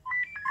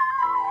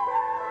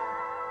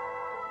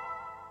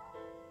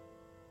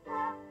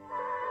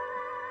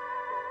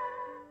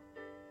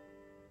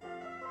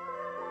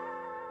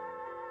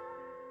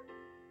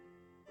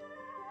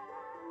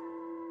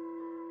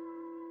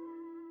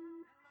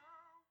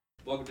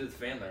Welcome to the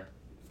Fandler.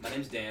 My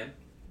name's Dan.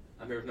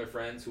 I'm here with my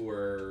friends who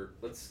are...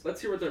 Let's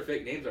hear what their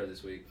fake names are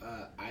this week.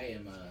 I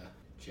am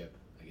Chip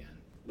again.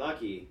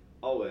 Lucky,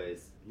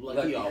 always.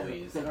 Lucky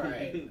always. All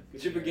right.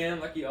 Chip again,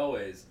 Lucky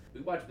always.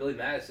 We watched Billy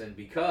Madison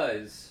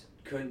because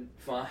couldn't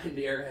find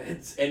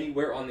Airheads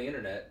anywhere on the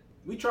internet.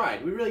 We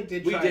tried. We really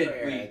did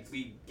try.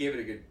 We gave it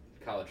a good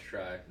college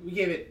try. We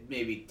gave it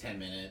maybe 10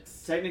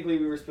 minutes. Technically,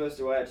 we were supposed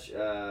to watch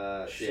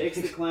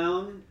Shakes the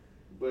Clown,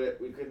 but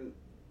we couldn't.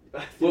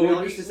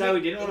 Well, we decided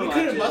we didn't want to watch it.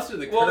 We couldn't muster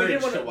the courage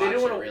to watch it,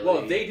 really.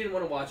 Well, they didn't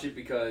want to watch it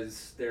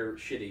because they're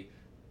shitty.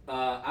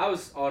 I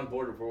was on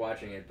board before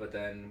watching it, but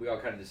then we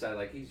all kind of decided,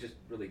 like, he's just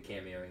really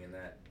cameoing in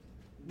that.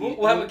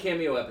 We'll have a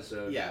cameo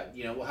episode. Yeah,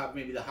 we'll have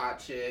maybe the hot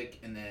chick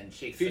and then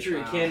Shakes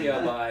featuring the Clown.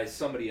 cameo by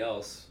somebody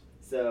else.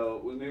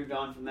 So we moved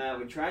on from that.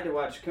 We tried to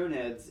watch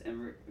Coneheads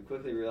and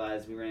quickly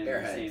realized we ran into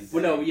the same thing.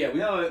 Well, no, yeah.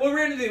 We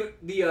ran into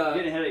the you're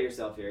getting ahead of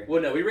yourself here.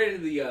 Well, no, we ran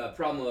into the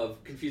problem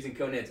of confusing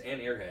Coneheads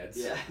and Airheads.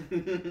 Yeah.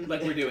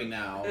 Like we're doing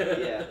now.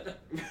 Yeah.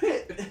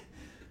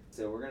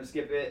 So we're going to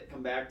skip it,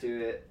 come back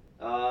to it.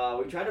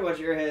 We tried to watch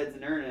Airheads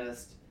in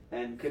earnest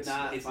and could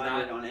not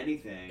find it on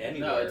anything.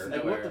 Anywhere. No, it's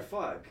like, nowhere. what the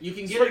fuck? You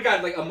can Swear to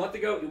God, like a month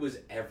ago, it was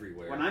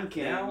everywhere. When I'm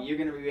king, you're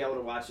going to be able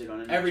to watch it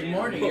on every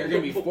morning. You're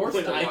going to be forced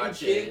to I'm watch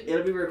king. it.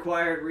 It'll be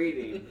required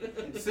reading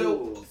in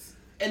schools.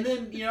 And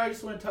then, I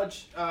just want to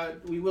touch,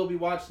 we will be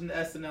watching the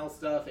SNL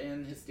stuff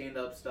and his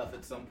stand-up stuff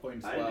at some point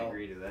as well. I didn't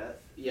agree to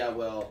that. Yeah,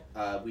 well,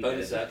 we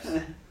bonus did.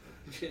 eps.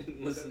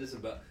 Listen to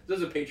some.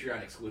 Those are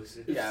Patreon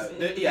exclusives. Yeah,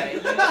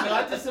 you'll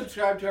have to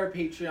subscribe to our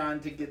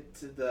Patreon to get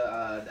to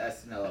the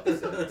SNL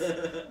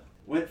episodes.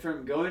 Went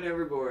from Going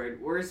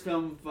Overboard, worst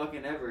film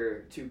fucking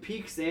ever, to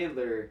Peak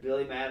Sandler,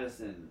 Billy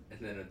Madison. And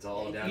then it's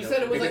all down. You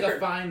said it was like a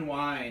fine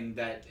wine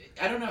that...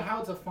 I don't know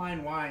how it's a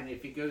fine wine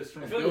if it goes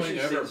from Going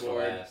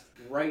Overboard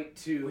right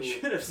to... We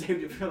should have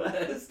saved it for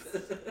last.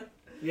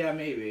 Yeah,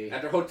 maybe.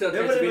 After Hotel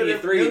Transylvania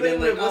 3,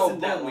 then like, oh,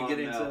 boom, we get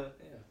into... No.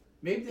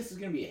 Maybe this is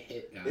going to be a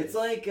hit, guys. It's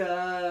like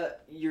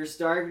you're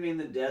starving in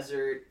the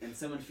desert and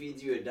someone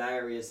feeds you a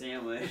diarrhea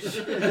sandwich.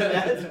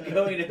 That's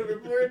Going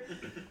Overboard.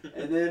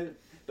 And then...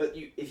 But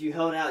if you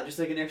held out just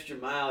like an extra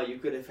mile, you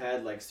could have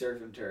had like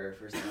surf and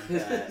turf or something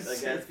like that. Like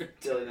that's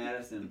Billy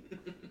Madison.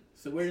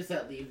 So where does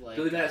that leave like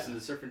Billy Madison,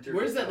 the surf and turf?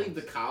 Where does that leave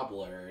the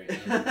cobbler?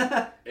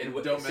 And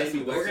what Don't mess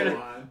with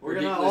We're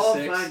gonna all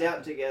find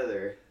out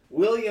together.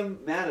 William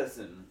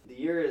Madison. The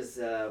year is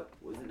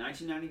was it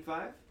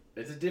 1995?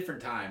 It's a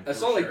different time. I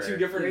saw like two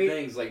different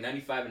things, like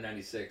 95 and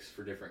 96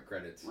 for different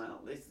credits. Well,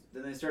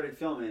 then they started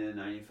filming in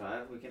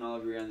 95. We can all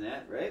agree on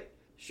that, right?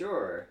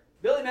 Sure.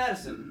 Billy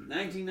Madison,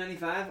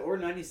 1995 or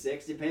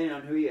 96, depending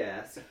on who you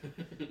ask.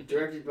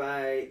 Directed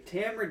by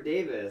Tamra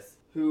Davis,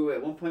 who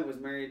at one point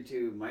was married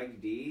to Mike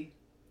D.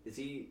 Is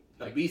he...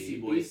 A Beastie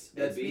Boys.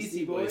 That's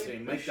Beastie Boys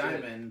fame. Mike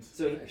Diamond.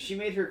 So she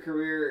made her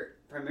career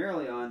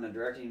primarily on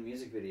directing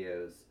music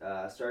videos.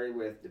 Started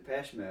with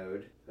Depeche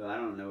Mode, who I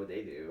don't know what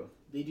they do.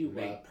 They do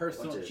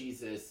Personal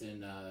Jesus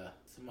and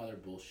some other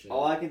bullshit.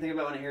 All I can think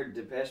about when I hear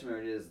Depeche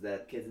Mode is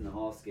that Kids in the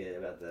Hall skit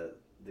about the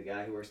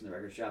guy who works in the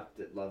record shop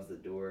that loves the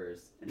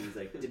Doors, and he's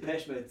like,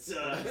 Depeche Mode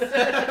sucks.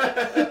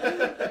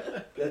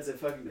 That's a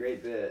fucking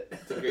great bit.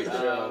 It's a great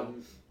show.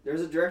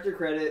 There's a director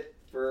credit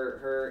for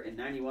her in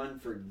 91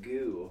 for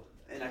Goo,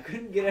 and I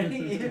couldn't get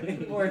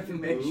any more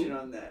information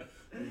on that.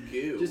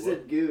 Goo. Just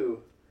said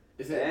Goo.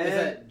 Is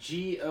that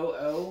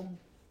G-O-O?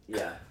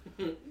 Yeah.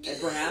 And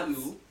perhaps,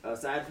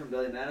 aside from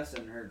Billy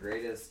Madison, her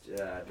greatest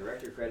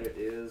director credit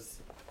is...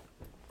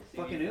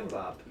 fucking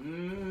Mbop.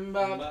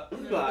 Mbop.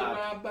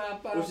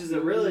 Which is a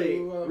really,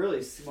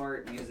 really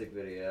smart music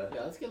video.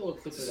 Yeah, let's get a little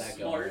clip of that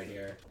going right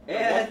here.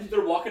 And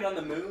they're walking on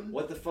the moon?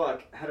 What the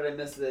fuck? How did I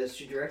miss this?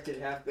 She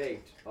directed Half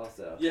Baked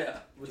also. Yeah.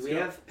 Do we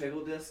have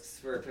pickle discs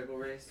for a pickle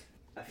race?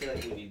 I feel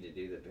like we need to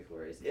do the pickle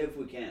race if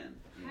we can.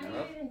 How do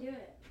you even do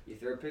it? You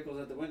throw pickles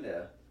at the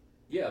window.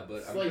 Yeah,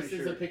 but I'm slices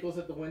pretty sure... of pickles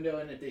at the window,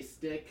 and if they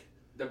stick...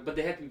 But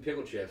they have to be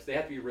pickle chips. They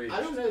have to be raised. I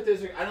don't know if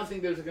those are... I don't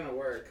think those are going to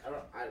work.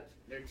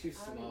 They're too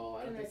small.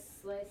 I'm gonna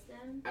slice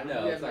them. I don't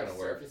No, think it's they not have gonna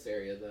work. surface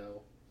area,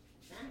 though.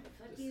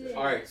 Fuck you.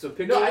 Alright, so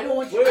pickle... No, I don't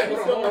want you... I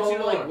just don't want you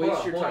to, like,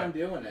 waste your time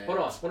doing it. Hold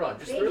on.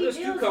 Just Baby throw those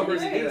Bill's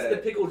cucumbers in there. against the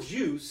pickle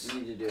juice,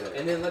 We need to do it.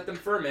 and then let them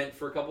ferment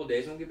for a couple of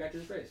days, and we'll get back to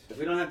this race. If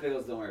we don't have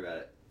pickles, don't worry about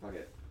it. Fuck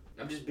it.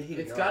 I'm just being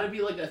It's got to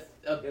be like a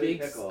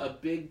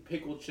big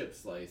pickle chip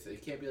slice.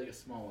 It can't be like a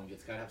small one.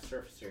 It's got to have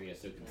surface area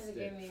so it can That's stick.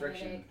 giving me a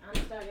Friction. headache.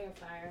 I'm starting a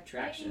fire.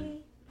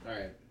 Traction.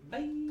 Alright.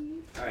 Bye.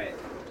 Alright.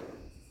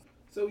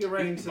 So we'll get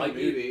right into the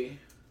movie.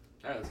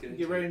 Alright, let's get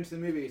Get right into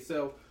the movie.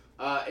 So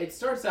it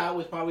starts out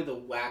with probably the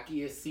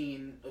wackiest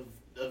scene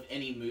of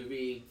any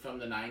movie from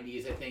the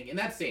 90s, I think. And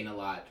that's saying a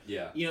lot.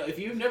 Yeah. If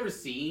you've never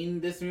seen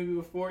this movie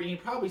before, you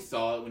probably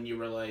saw it when you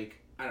were like,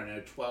 I don't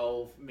know,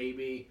 12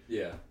 maybe.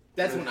 Yeah.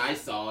 That's when I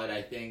saw it,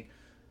 I think.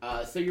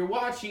 So you're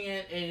watching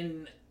it,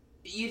 and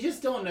you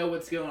just don't know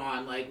what's going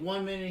on. Like,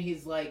 one minute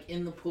he's, like,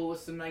 in the pool with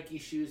some Nike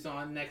shoes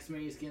on. Next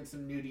minute he's getting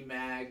some nudie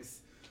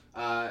mags.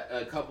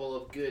 A couple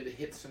of good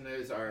hits from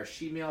those are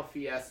She-Male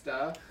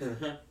Fiesta.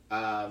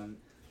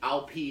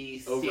 Alp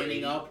Over standing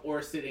 80. up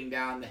or sitting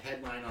down. The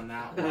headline on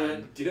that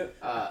one.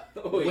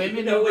 Wait,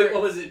 Women no, over. wait,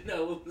 what was it?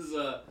 No, it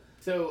was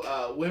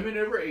So, Women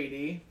Over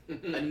 80,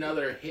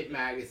 another hit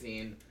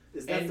magazine.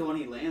 Is that the one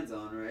he lands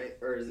on, right?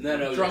 Or is it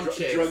No, Drunk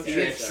Chicks. Drunk He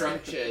Chicks. gets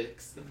Drunk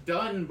Chicks.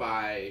 Done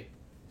by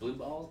Blue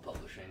Balls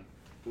Publishing.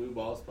 Blue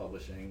Balls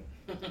Publishing.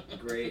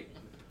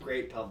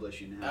 Great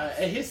publishing house.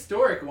 A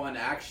historic one,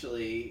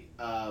 actually.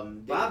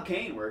 Bob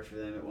Kane worked for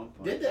them at one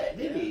point.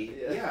 Did he?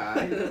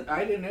 Yeah,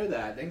 I didn't know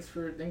that. Thanks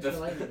for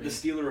letting me. The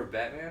Stealer of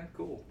Batman?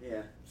 Cool.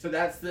 Yeah. So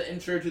that's the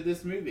intro to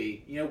this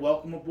movie.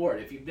 Welcome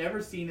aboard. If you've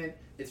never seen it,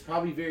 it's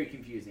probably very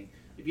confusing.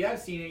 If you have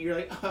seen it, you're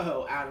like,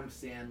 oh, Adam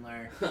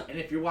Sandler. And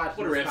if you're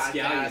watching What a this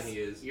rapscallion he podcast,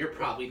 is. you're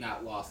probably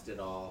not lost at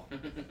all.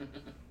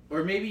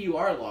 Or maybe you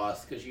are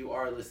lost because you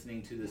are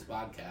listening to this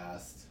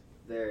podcast.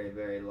 Very,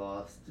 very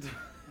lost.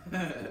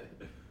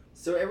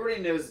 So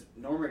everybody knows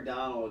Norm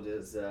Macdonald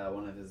is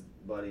one of his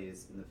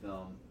buddies in the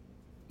film.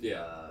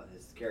 Yeah.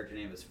 His character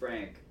name is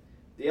Frank.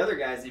 The other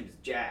guy's name is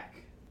Jack.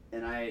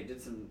 And I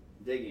did some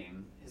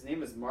digging. His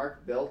name is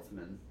Mark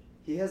Beltzman.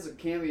 He has a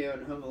cameo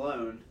in Home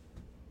Alone,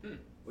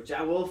 which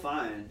I will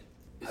find.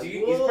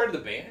 He's part of the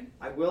band?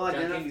 I will John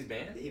identify. Candy's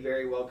band? He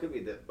very well could be.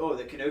 The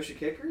Kenosha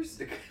Kickers?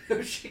 The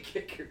Kenosha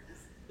Kickers.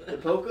 The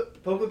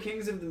Polka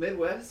Kings of the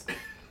Midwest?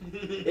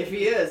 If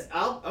he is,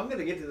 I'm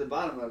gonna get to the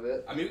bottom of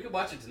it. I mean, we could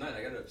watch it tonight.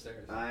 I got it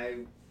upstairs. I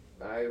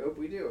hope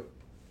we do.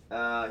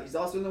 He's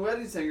also in The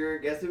Wedding Singer.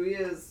 Guess who he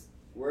is?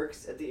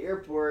 Works at the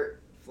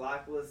airport.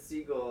 Flockless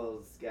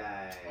Seagulls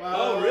guy.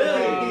 Oh,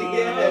 really?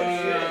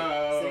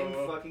 Yeah, shit.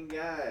 Same fucking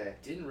guy.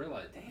 Didn't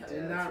realize. Damn. Did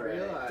Yeah, not that's right. I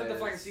realize. thought the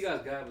fucking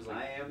Seagulls guy was like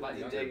I am a lot the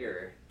younger.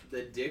 digger.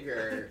 The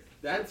Digger.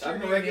 That's your I'm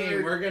new a regular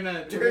name. We're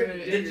gonna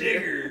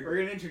Digger. We're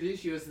gonna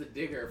introduce you as the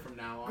Digger from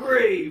now on.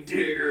 Grave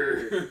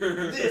digger.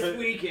 This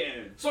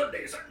weekend.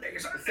 Sunday.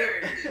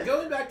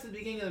 Going back to the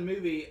beginning of the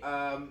movie,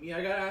 I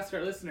gotta ask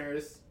our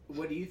listeners,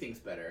 what do you think's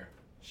better,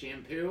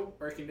 shampoo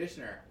or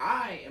conditioner?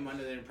 I am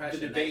under the The impression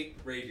debate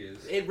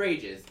rages. that it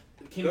rages.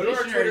 Go to our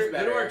Conditioner Twitter. is Go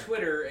better. to our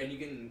Twitter and you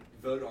can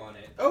vote on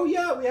it. Oh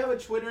yeah, we have a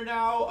Twitter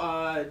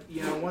now.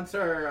 Once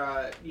our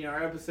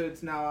our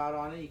episode's now out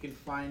on it, you can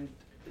find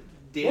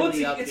daily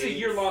updates. It's a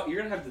year long.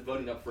 You're gonna have the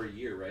voting up for a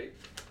year, right?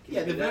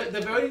 Yeah,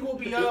 the voting will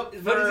be up.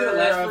 Voting's gonna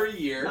last for a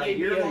year. Maybe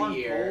year-long a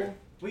year.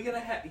 poll. You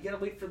gotta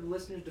wait for the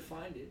listeners to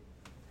find it.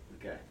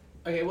 Okay.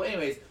 Okay, well,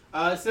 anyways,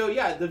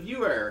 the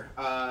viewer,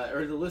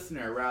 or the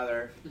listener,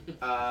 rather,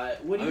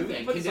 what do you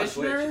think?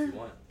 Conditioner,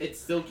 it's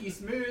silky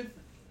smooth,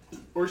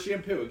 or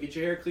shampoo? Get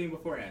your hair clean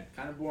beforehand.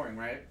 Kind of boring,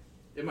 right?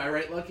 Am I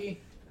right, Lucky?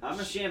 I'm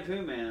a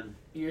shampoo man.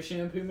 You're a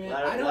shampoo man?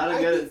 A lot of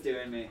good it's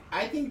doing me.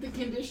 I think the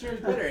conditioner is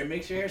better. It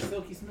makes your hair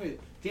silky smooth.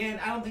 Dan,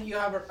 I don't think you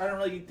have I don't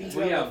really think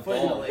you We have a have foot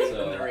in balls, the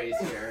so- in the race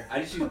here.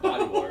 I just use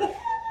body wash.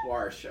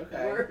 Wash,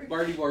 okay.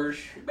 Body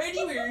wash.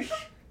 Body wash.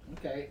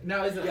 Okay.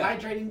 Now, is it Yeah.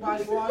 hydrating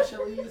body wash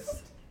at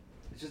least?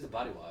 It's just a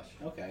body wash.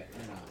 Okay.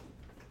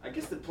 I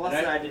guess the plus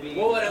And I- side to being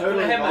well, when I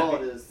totally have my-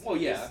 bald is well,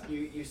 yeah.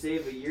 you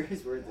save a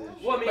year's worth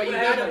of Well, I mean, But you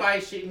when I have gotta my-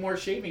 buy more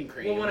shaving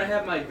cream. Well, when I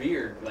have my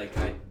beard, like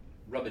I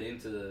rub it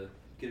into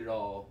get it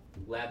all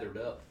lathered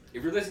up.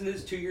 If you're listening to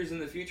this 2 years in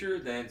the future,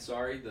 then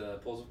sorry, the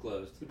polls have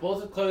closed. The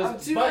polls have closed. I'm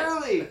too but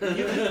early. You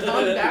can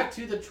come back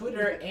to the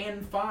Twitter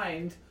and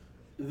find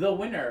the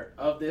winner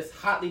of this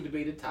hotly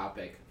debated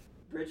topic.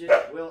 Bridget,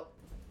 Will.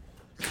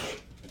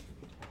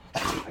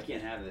 I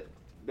can't have it.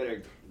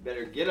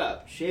 Better get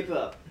up. Shape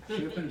up.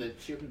 She opened the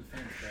fence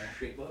there.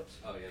 Shape ups?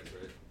 Oh yeah, that's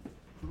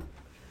right.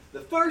 The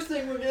first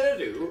thing we're gonna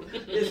do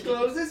is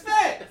close this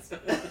fence.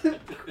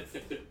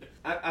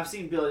 I've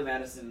seen Billy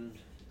Madison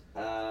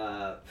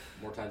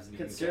More times than you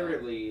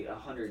conservatively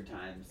 100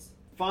 times.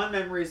 Fond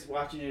memories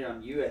watching it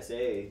on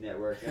USA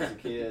Network as a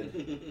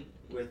kid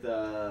with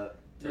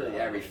Really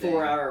everything.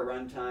 4-hour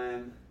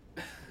runtime.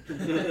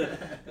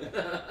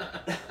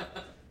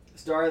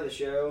 Star of the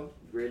show,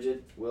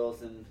 Bridget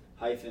Wilson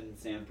hyphen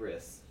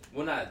Sampras.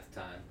 Well, not at the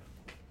time.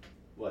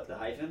 What, the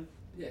hyphen?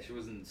 Yeah, she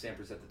wasn't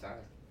Sampras at the time.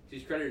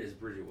 She's credited as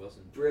Bridget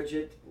Wilson.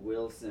 Bridget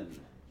Wilson.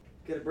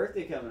 Got a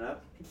birthday coming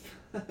up.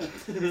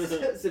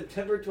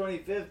 September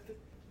 25th.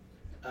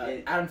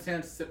 Adam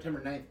Sandler's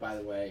September 9th, by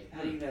the way.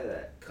 How do you know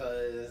that?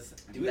 Because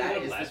Do we that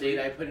have is last the date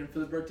week? I put in for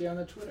the birthday on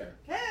the Twitter.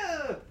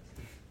 Yeah.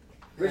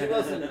 Bridget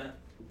Wilson,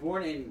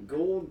 born in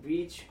Gold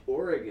Beach,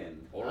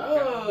 Oregon,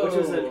 Oh. which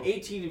was an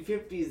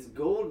 1850s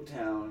gold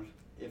town.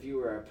 If you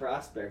were a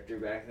prospector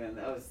back then,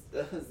 that was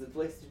the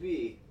place to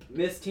be.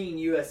 Miss Teen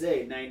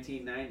USA,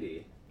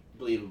 1990.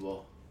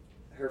 Believable.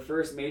 Her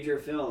first major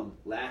film,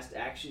 Last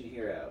Action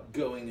Hero.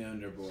 Going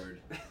underboard.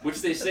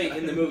 Which they say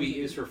in the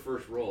movie is her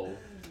first role.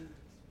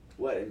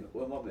 What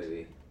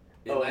movie?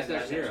 In Last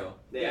Action Hero.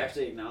 They Yeah.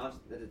 actually acknowledge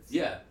that it's...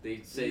 Yeah, they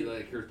say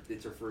like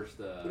it's her first.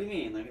 What do you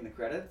mean? Like in the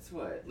credits?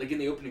 What? Like in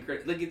the opening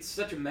credit, like it's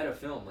such a meta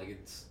film. Like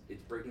it's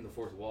breaking the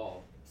fourth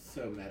wall.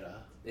 So meta.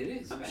 It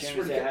is. I'm I ashamed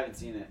swear to to say I God. haven't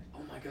seen it. Oh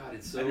my god,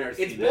 it's I've so. never It's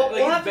seen bad. it. Like,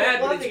 it's bad,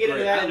 we'll but have to it's get into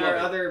great. that I in love our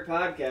it. other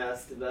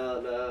podcast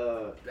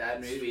about Bad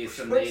movies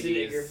from the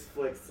Schwarzenegger 80s.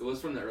 flicks. It was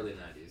from the early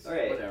 '90s. All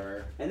right.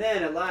 Whatever. And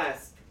then at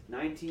last,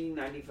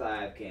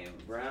 1995 came.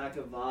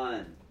 Veronica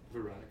Vaughn.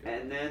 Veronica.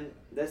 And then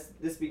this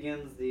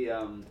begins the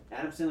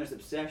Adam Sandler's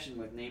obsession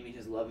with naming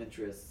his love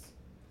interests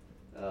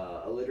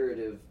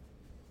alliterative.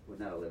 Well,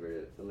 not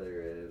alliterative.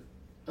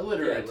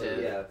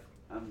 Alliterative. Yeah,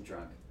 I'm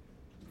drunk.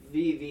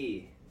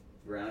 VV.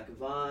 Veronica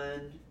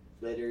Vaughn.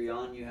 Later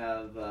on, you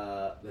have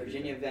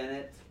Virginia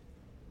Bennett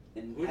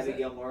and Who's Happy that?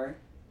 Gilmore.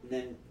 And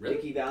then Really?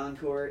 Vicky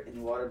Valancourt in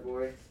The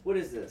Waterboy. What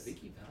is this?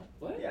 Vicky Val?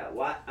 What? Yeah,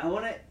 why? I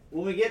want to.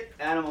 When we get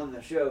Adam on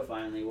the show,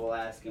 finally, we'll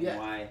ask him Yeah.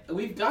 why.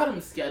 We've got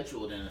him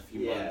scheduled in a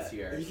few months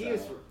here.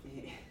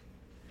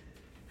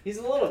 He's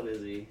a little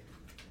busy.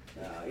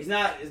 He's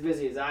not as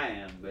busy as I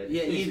am, but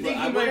Yeah, you think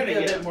he might be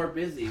a bit more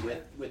busy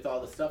with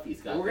all the stuff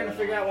he's got. We're gonna going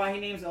figure on. out why he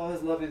names all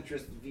his love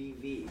interests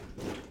VV.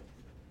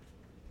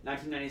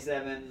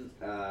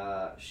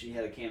 1997, she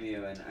had a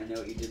cameo in I Know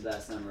What You Did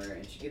Last Summer,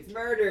 and she gets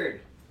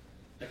murdered.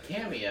 A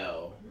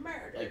cameo.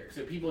 Murder. Like,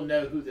 so people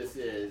know who this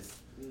is.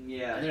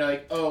 Yeah. And they're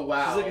like, oh,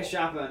 wow. She's like a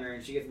shop owner,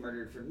 and she gets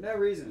murdered for no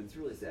reason. It's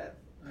really sad.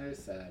 That is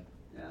sad.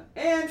 Yeah.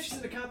 And she's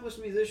an accomplished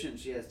musician.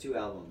 She has 2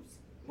 albums.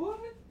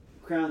 What?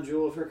 Crown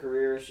jewel of her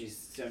career, she's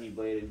Sonya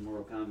Blade in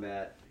Mortal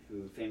Kombat,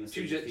 who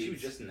famously She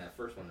was just in that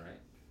first one, right?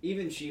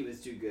 Even she was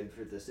too good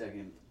for the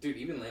second. Dude,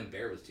 even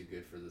Lambert was too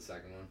good for the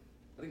second one.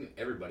 I think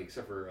everybody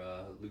except for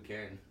Liu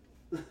Kang.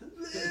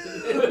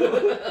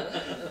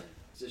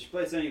 So she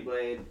played Sonya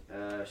Blade.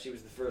 She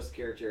was the first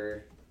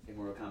character in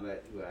Mortal Kombat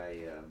who I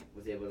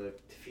was able to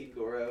defeat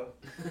Goro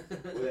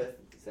with.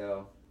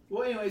 So.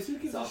 Well, anyways, who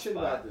gives a Soft shit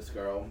spot. about this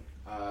girl?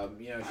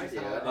 You know, I she's do.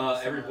 had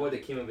Every boy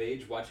that came of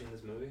age watching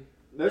this movie.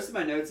 Most of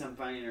my notes I'm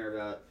finding are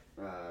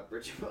about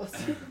Bridget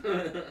Wilson.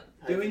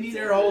 Do we need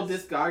her whole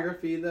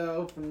discography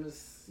though from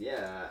this?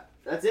 Yeah,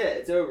 that's it.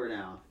 It's over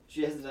now.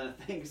 She hasn't done a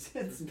thing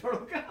since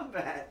Mortal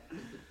Kombat.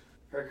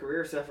 Her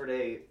career suffered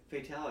a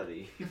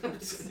fatality. I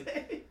would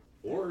say.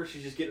 Or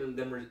she's just getting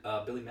them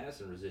Billy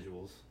Madison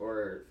residuals.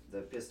 Or the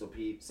Pistol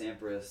Pete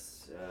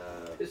Sampras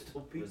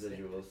Pistol Pete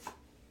residuals.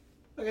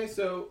 Okay,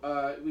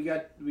 so we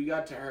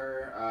got to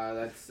her.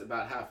 That's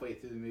about halfway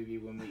through the movie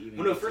when we even.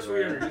 Well, no, get first to we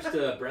her. were introduced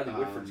to Bradley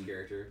Whitford's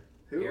character.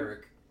 Who?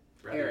 Eric.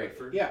 Bradley Eric.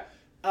 Whitford. Yeah.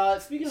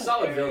 Speaking of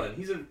Solid Eric,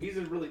 villain. He's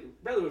a really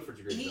Bradley Whitford's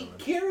a great he villain.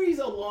 carries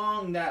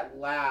along that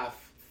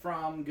laugh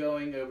from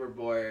Going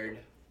Overboard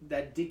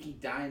that Dickie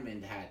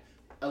Diamond had.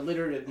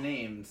 Alliterative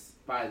names,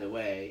 by the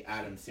way.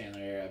 Adam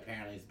Sandler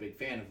apparently is a big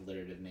fan of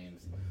alliterative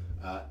names.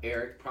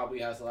 Eric probably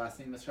has a last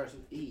name that starts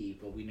with E,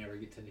 but we never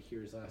get to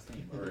hear his last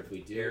name. Or if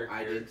we do, Eric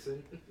I did.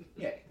 Erickson.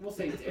 Yeah, we'll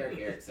say it's Eric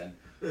Erickson.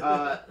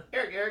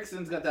 Eric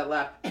Erickson's got that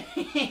laugh.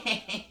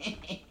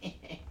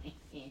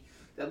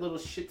 That little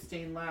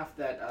shit-stained laugh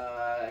that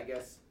I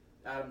guess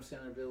Adam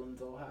Sandler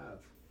villains all have.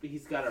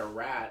 He's got a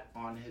rat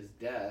on his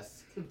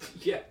desk.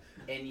 Yeah.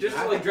 And you Just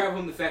to have like drive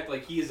home the fact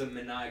like he is a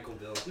maniacal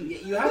villain.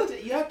 you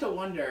have to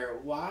wonder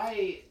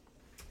why.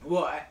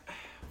 Well,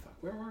 fuck,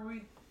 where were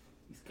we?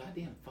 These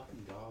goddamn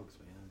fucking dogs,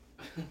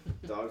 man.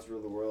 Dogs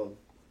rule the world.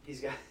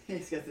 He's got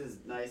this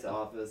nice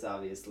office,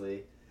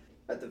 obviously.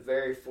 At the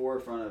very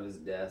forefront of his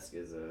desk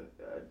is a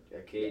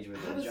cage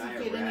with How a does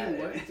giant he get rat any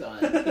in work it. done?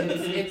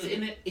 It's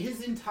in it.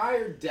 His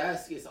entire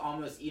desk is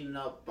almost eaten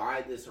up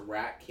by this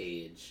rat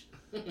cage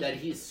that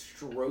he's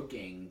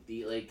stroking.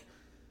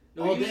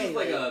 No, all he uses day,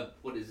 like a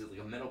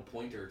a metal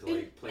pointer to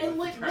like play and with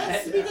like, the let's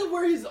rat. speak of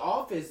where his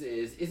office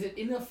is. Is it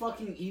in a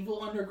fucking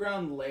evil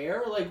underground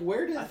lair? Like,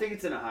 where does? I think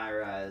it's in a high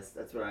rise.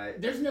 That's what I.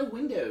 There's no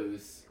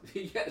windows.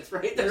 Yeah, that's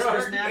right. There's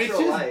There natural It's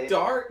just light.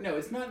 dark. No,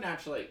 it's not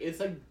natural light.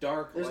 It's like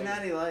dark There's light.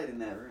 natty light in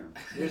that room.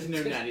 There's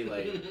no natty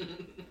light.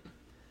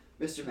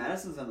 Mr.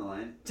 Madison's on the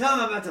line. Tell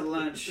him about the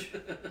lunch.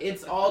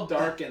 It's all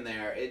dark in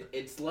there.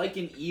 It's like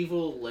an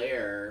evil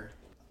lair.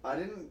 I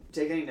didn't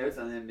take any notes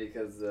on him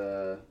because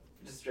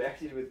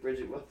distracted with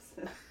Bridget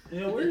Wilson. You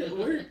know,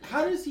 where?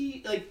 How does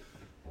he like?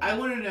 I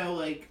want to know.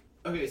 Like,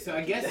 okay, so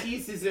I guess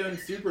he's his own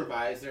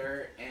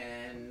supervisor,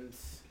 and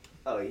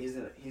Oh, he's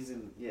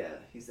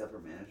upper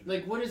management.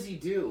 like, what does he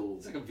do?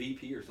 It's like a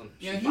VP or something.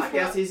 Yeah, I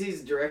guess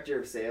he's director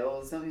of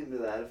sales, something to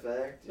that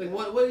effect. Like,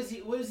 what is he?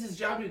 What does his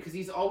job do? Because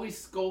he's always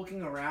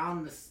skulking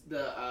around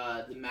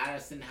the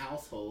Madison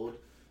household.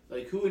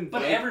 Like, who invited?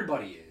 But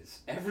everybody is.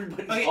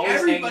 Everybody's Okay, always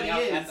everybody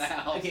hanging out is. at the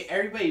house. Okay,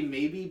 everybody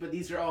maybe, but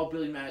these are all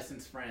Billy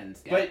Madison's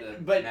friends. Yeah,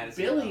 but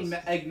Madison Billy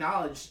house.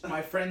 acknowledged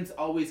my friends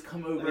always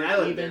come over, I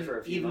lived there for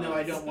a few even though I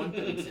months. don't want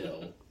them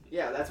to.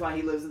 Yeah, that's why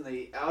he lives in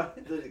the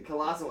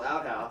colossal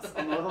outhouse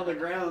on the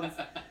grounds.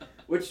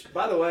 Which,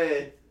 by the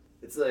way,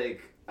 it's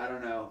like, I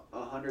don't know,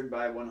 100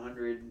 by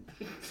 100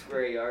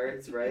 square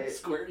yards, right?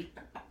 Square.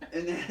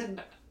 And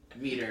then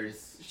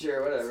Meters.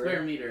 sure, whatever.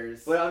 Square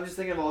meters. But I'm just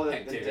thinking of all the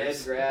dead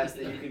Hectares. grass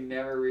that you can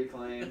never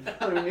reclaim. You know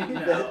what I mean?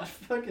 No. That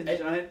fucking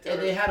giant.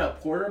 And they had a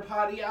porta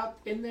potty out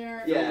in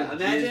there. Yeah, Filled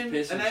with imagine, jizz,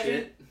 piss, and imagine,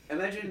 shit.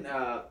 imagine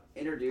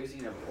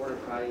introducing a porta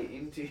potty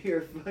into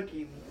your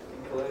fucking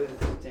enclosed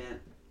tent,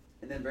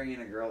 and then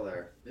bringing a girl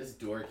there. This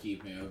door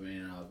keep me open,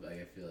 and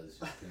I feel it's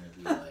just gonna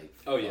be like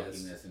Oh, fucking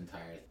yes. this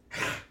entire.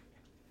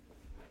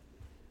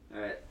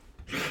 All right.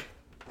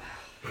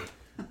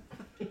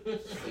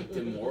 Like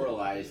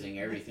demoralizing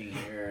everything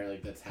here,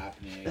 like that's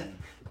happening.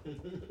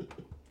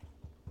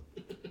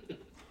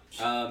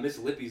 Miss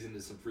Lippy's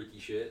into some freaky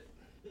shit.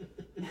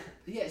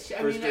 Yeah, at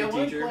First grade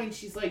one teacher. point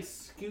she's like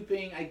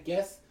scooping. I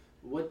guess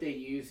what they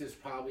use is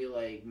probably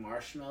like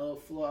marshmallow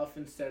fluff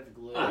instead of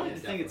glue. I don't Yeah,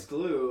 think it's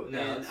glue, No,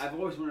 and it's- I've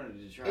always wanted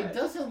to try It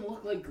doesn't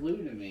look like glue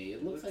to me.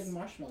 It looks like Looks-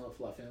 marshmallow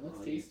fluff, and it looks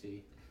Oh,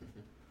 tasty.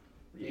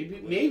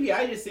 Maybe Maybe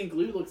I just think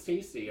glue looks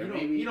tasty, or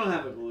maybe you don't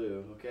have a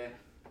glue, okay?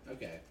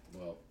 Okay,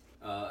 well,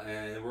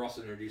 And we're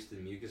also introduced to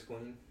the Mucus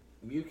Queen.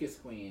 Mucus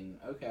Queen.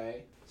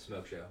 Okay,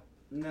 Smoke show.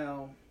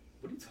 no,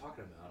 What are you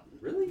talking about?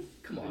 Really?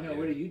 Come on. no. dude.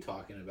 What are you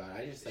talking about?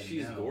 I just said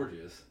She's no.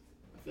 gorgeous.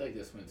 I feel like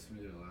this went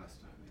smoother last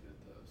time we did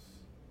this.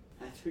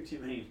 I took too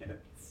many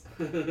notes.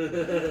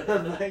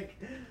 I'm like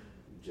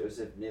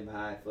Joseph Nib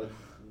High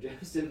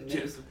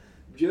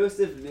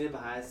Joseph Nib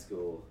High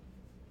School,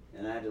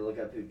 and I had to look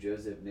up who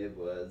Joseph Nib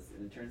was,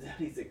 and it turns out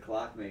he's a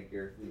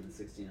clockmaker from the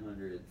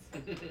 1600s.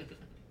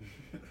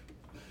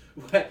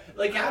 What?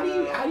 Like, how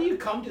do you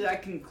come to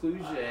that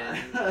conclusion?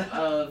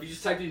 You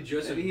just typed in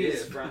Joseph Maybe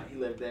Nib. he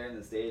lived there in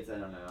the States. I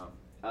don't know.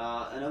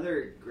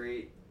 Another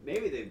great,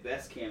 maybe the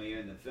best cameo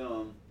in the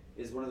film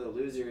is one of the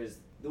losers,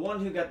 the one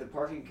who got the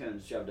parking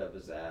cones shoved up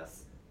his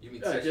ass. You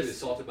mean sexually just-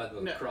 assaulted by the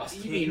lacrosse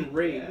You team? mean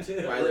raped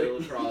Yeah. by the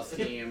lacrosse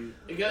team?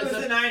 It was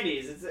the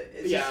 90s.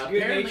 It's yeah, just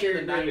good apparently nature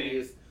in the and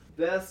ribbing. 90s.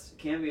 Best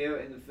cameo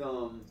in the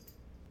film.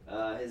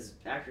 His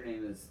actor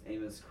name is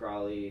Amos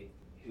Crawley,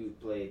 who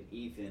played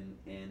Ethan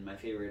in my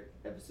favorite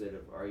episode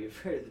of Are You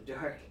Afraid of the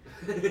Dark?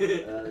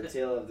 The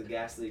Tale of the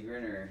Ghastly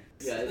Grinner.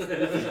 Yeah, it's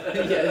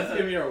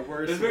gonna be our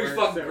worst. This movie's worst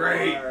fucking so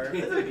great. far.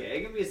 It's okay.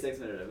 It can be a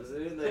 6-minute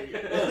episode.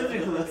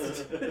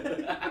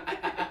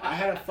 I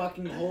had a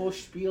fucking whole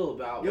spiel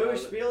about. Go what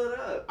spiel it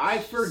up. I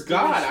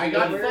forgot. I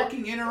got Spielberg.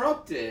 fucking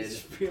interrupted,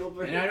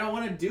 Spielberg. and I don't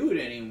want to do it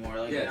anymore.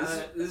 Like, Yeah,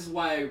 this is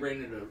why I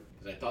ran into.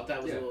 I thought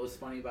that was Yeah. what was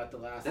funny about the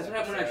last. That's what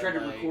happened when I episode, tried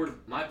to like- record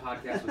my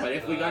podcast. With, But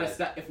if we gotta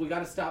stop, if we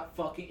gotta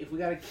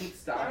keep I'm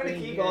stopping,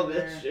 gonna keep here all and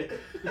this there.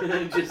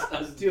 shit. just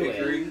us Do it.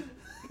 bickering.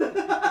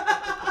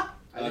 I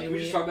think Can we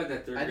just talk about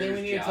that third I think we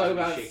grader's need to jowls talk and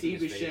about shaking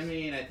Steve his face?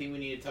 Buscemi, and I think we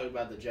need to talk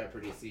about the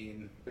Jeopardy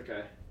scene.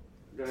 Okay.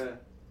 Go ahead.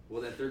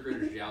 Well, that third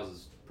grader's jowls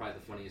is probably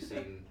the funniest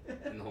scene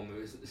in the whole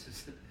movie.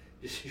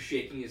 Just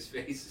shaking his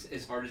face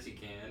as hard as he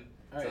can.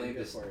 All right, Telling him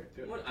go this- for it.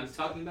 Do it. What? I'm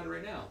talking about it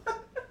right now. Oh,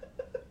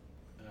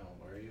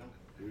 were you?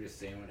 You were just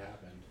saying what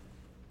happened.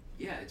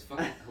 Yeah, it's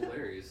fucking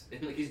hilarious.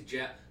 And like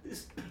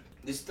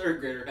this third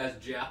grader has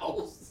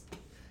jowls.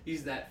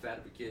 He's that fat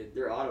of a kid.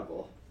 They're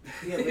audible.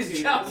 Yeah, His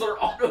jowls are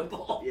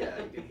audible. Yeah,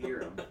 you can hear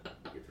them.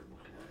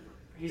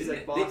 He's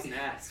like Boss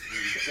Nass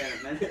from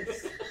Phantom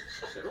Menace.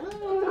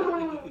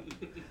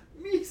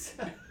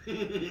 Misa.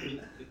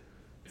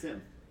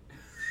 Tim.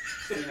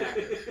 Same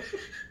actor.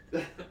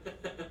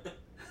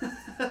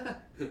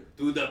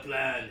 To the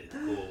planet,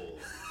 cool.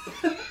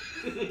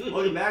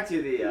 Welcome back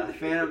to the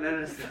Phantom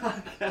Menace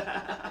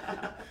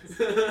podcast.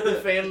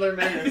 The Fandler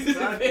Menace.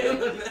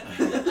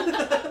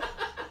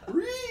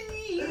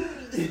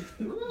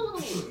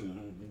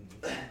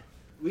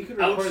 We could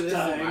record this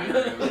in my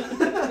room.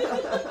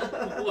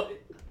 What?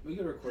 We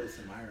could record this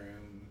in my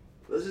room.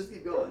 Let's just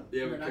keep going.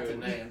 Yeah, we Not could.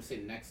 tonight. I'm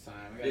saying next time.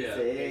 I got Yeah. a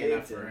big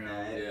enough Say room.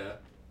 tonight. Yeah.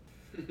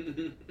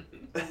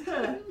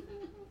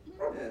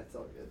 Yeah, it's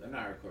all good. I'm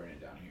not recording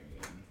it down here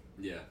again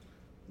Yeah.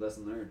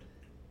 Lesson learned.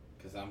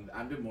 because I'm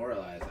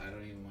demoralized. I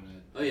don't even want to.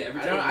 Oh yeah.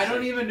 Every I time don't. we I don't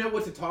start- even know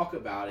what to talk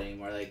about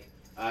anymore. Like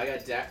I got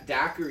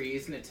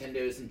daiquiris,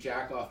 Nintendos, and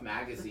jack off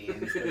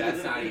magazines, but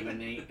that's not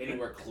even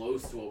anywhere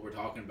close to what we're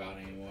talking about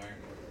anymore.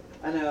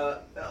 I know.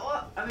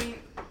 Well, I mean,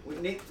 we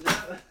need.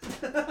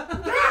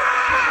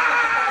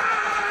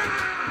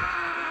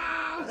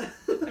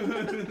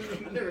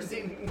 I've never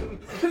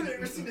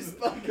seen a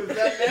spunk of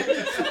that